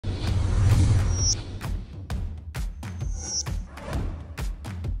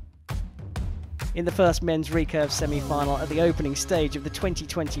in the first men's recurve semi-final at the opening stage of the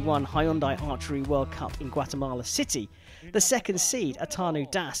 2021 Hyundai Archery World Cup in Guatemala City, the second seed, Atanu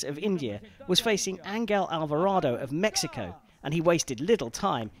Das of India, was facing Angel Alvarado of Mexico, and he wasted little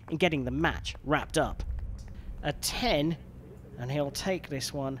time in getting the match wrapped up. A 10, and he'll take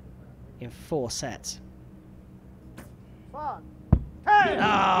this one in 4 sets.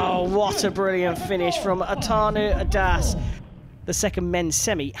 Oh, what a brilliant finish from Atanu Das. The second men's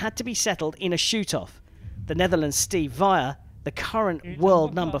semi had to be settled in a shoot-off. The Netherlands' Steve Weyer, the current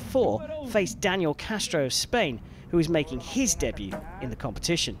world number 4, faced Daniel Castro of Spain, who is making his debut in the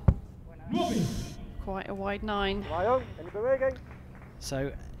competition. Quite a wide 9.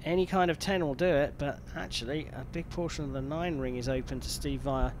 So any kind of 10 will do it, but actually a big portion of the 9 ring is open to Steve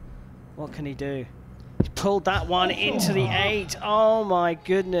Weyer. What can he do? He's pulled that one into the 8. Oh my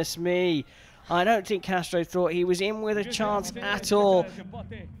goodness me. I don't think Castro thought he was in with a chance at all.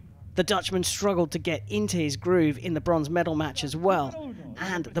 The Dutchman struggled to get into his groove in the bronze medal match as well,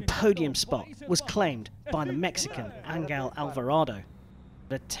 and the podium spot was claimed by the Mexican Angel Alvarado.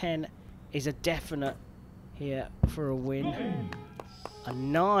 The 10 is a definite here for a win. A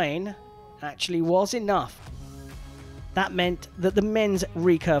 9 actually was enough. That meant that the men's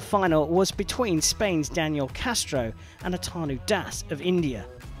recurve final was between Spain's Daniel Castro and Atanu Das of India.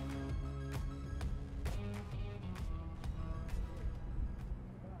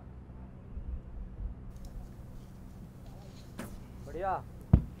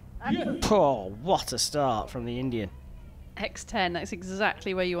 Oh, what a start from the Indian. X10, that's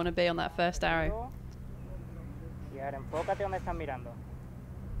exactly where you want to be on that first arrow.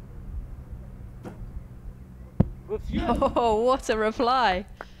 Oh, what a reply.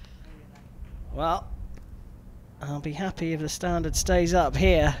 Well, I'll be happy if the standard stays up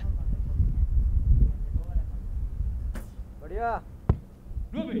here.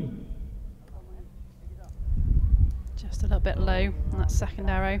 Just a little bit low on that second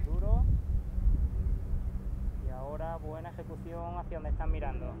arrow.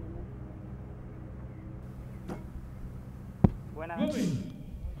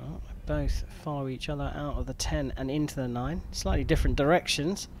 Well, both follow each other out of the 10 and into the 9. Slightly different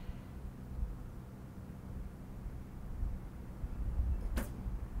directions.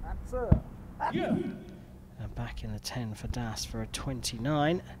 And back in the 10 for Das for a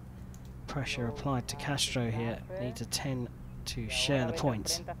 29. Pressure applied to Castro here. Needs a 10 to share the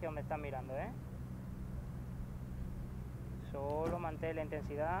points.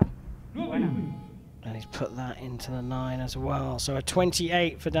 And he's put that into the 9 as well. So a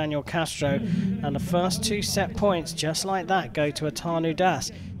 28 for Daniel Castro. And the first 2 set points, just like that, go to Atanu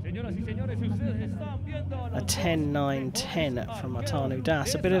Das. A 10-9-10 from Atanu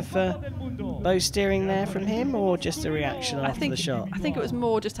Das. A bit of bow steering there from him, or just a reaction after the shot? I think it was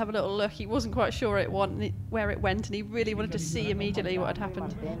more just have a little look. He wasn't quite sure where it went, and he really wanted to see immediately what had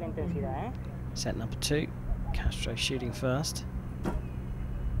happened. Set number 2. Castro shooting first.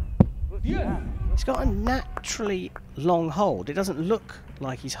 He's got a naturally long hold. It doesn't look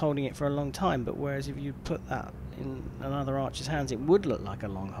like he's holding it for a long time, but whereas if you put that in another archer's hands, it would look like a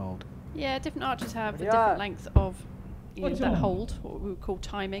long hold. Yeah, different archers have a different length of that hold, what we would call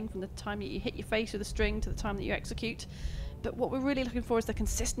timing, from the time that you hit your face with a string to the time that you execute. But what we're really looking for is the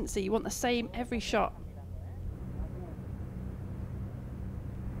consistency. You want the same every shot.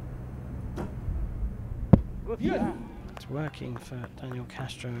 It's working for Daniel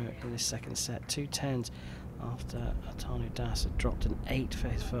Castro in this second set. 2 10s after Atanu Das had dropped an 8 for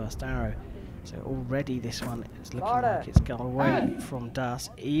his first arrow. So already this one is looking like it's got away from Das,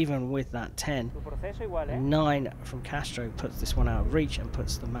 even with that 10. 9 from Castro puts this one out of reach and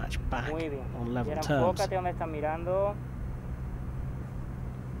puts the match back on level terms.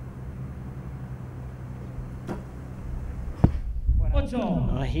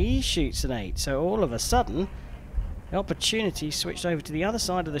 He shoots an 8, so all of a sudden the opportunity switched over to the other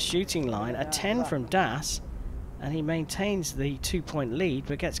side of the shooting line. A 10 from Das, and he maintains the 2-point lead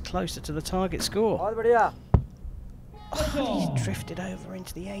but gets closer to the target score. Oh, he's drifted over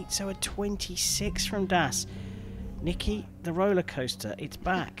into the 8, so a 26 from Das. Nikki, the roller coaster, it's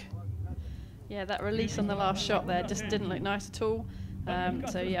back. Yeah, that release on the last shot there just didn't look nice at all.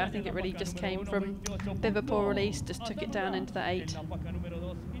 So yeah, I think it really just came from a bit of a poor release, just took it down into the 8.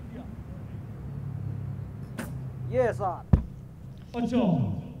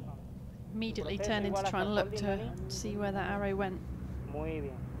 Immediately turning to try and look to see where that arrow went.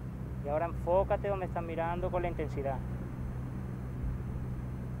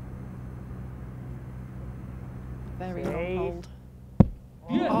 Very long hold.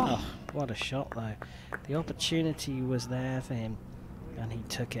 Oh, what a shot though. The opportunity was there for him and he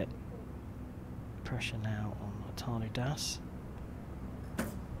took it. pressure now on Atanu Das.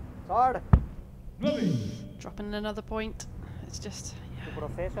 Dropping another point. It's just,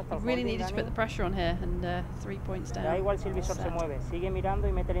 yeah, we really needed to put the pressure on here, and 3 points down. Da igual si el visor se mueve, sigue mirando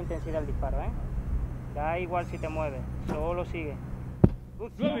y mete la intensidad al disparo, ¿eh? Da igual si te mueve, solo sigue.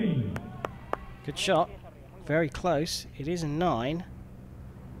 Good shot, very close. It is a 9.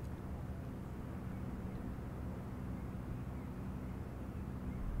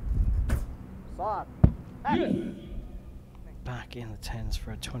 Back in the 10s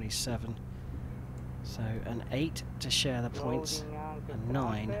for a 27. So an 8 to share the points, a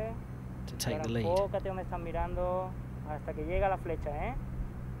 9 to take the lead. Enfócate donde estás mirando hasta que llega la flecha, ¿eh?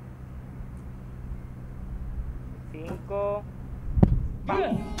 5.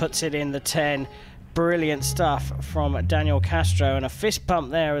 Puts it in the 10. Brilliant stuff from Daniel Castro, and a fist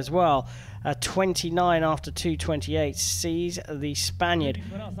pump there as well. A 29 after 2:28 sees the Spaniard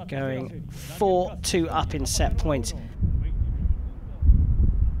going 4-2 up in set points.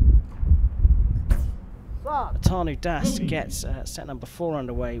 Atanu Das gets set number 4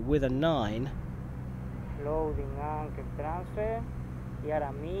 underway with a 9. Loading, anchor, transfer. Y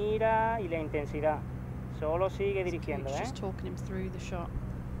ahora mira y la intensidad. Solo sigue dirigiendo, ¿eh? Just talking him through the shot.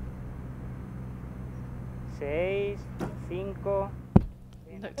 6, 5.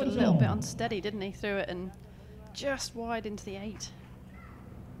 Looked a little bit unsteady, didn't he? Threw it and just wide into the 8.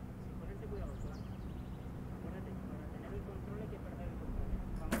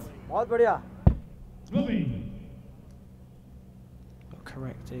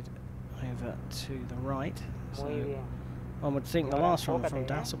 Corrected over to the right. So Muy bien. one would think the last one from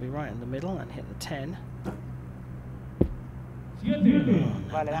Das will be right in the middle and hit the 10.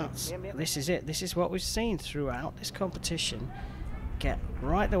 This is it. This is what we've seen throughout this competition. Get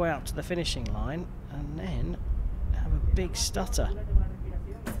right the way up to the finishing line and then have a big stutter.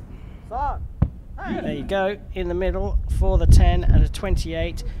 There you go, in the middle for the 10 and a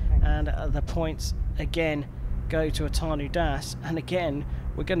 28, and the points again go to Atanu Das, and again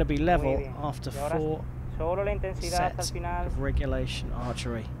we're going to be level after 4 sets of regulation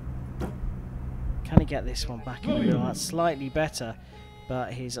archery. Can he get this one back in the middle? That's slightly better,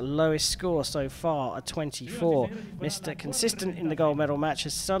 but his lowest score so far, a 24. Mr. Consistent in the gold medal match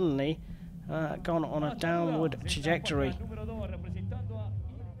has suddenly gone on a downward trajectory.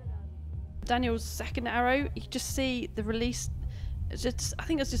 Daniel's second arrow, you just see the release. It's just, I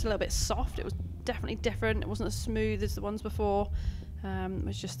think it was just a little bit soft. It was definitely different. It wasn't as smooth as the ones before. It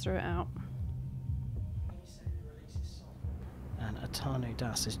was just threw it out. And Atanu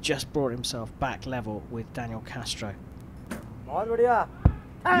Das has just brought himself back level with Daniel Castro.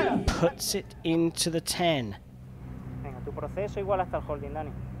 Puts it into the 10. Venga, tu proceso igual hasta el holding,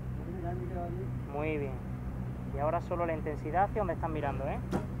 Dani. Muy bien. Y ahora solo la intensidad hacia donde están mirando, ¿eh?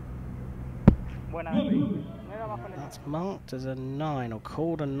 Buena. That's marked as a 9, or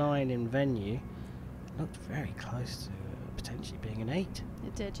called a 9 in venue. Looked very close to potentially being an 8.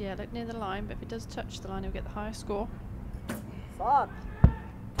 It did, yeah. Look near the line, but if it does touch the line, he'll get the higher score.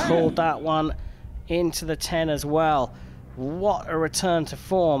 Pulled that one into the 10 as well. What a return to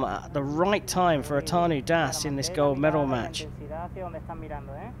form at the right time for Atanu Das in this gold medal match.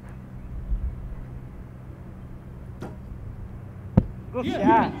 He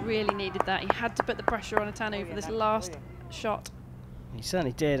really needed that. He had to put the pressure on Atanu for this last shot. He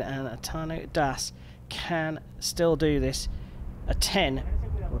certainly did, and Atanu Das can still do this. A 10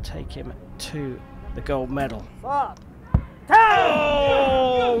 will take him to the gold medal.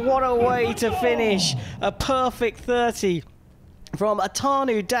 Oh, what a way to finish. A perfect 30 from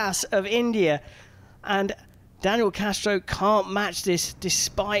Atanu Das of India. And Daniel Castro can't match this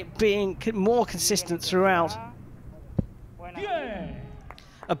despite being more consistent throughout.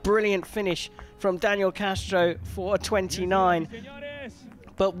 A brilliant finish from Daniel Castro for a 29.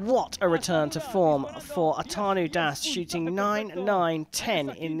 But what a return to form for Atanu Das, shooting 9, 9, 10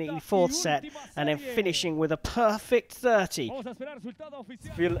 in the 4th set and then finishing with a perfect 30.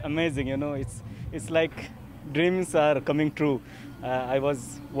 Feel amazing, you know, it's like dreams are coming true. I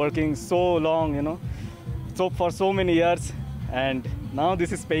was working so long, you know, for so many years, and now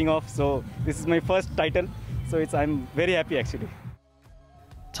this is paying off. So this is my first title, so I'm very happy actually.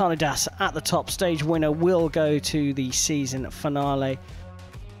 Atanu Das at the top. Stage winner will go to the season finale.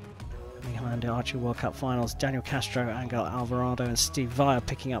 Behind the Archery World Cup finals, Daniel Castro, Angel Alvarado and Steve Vaya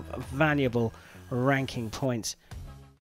picking up valuable ranking points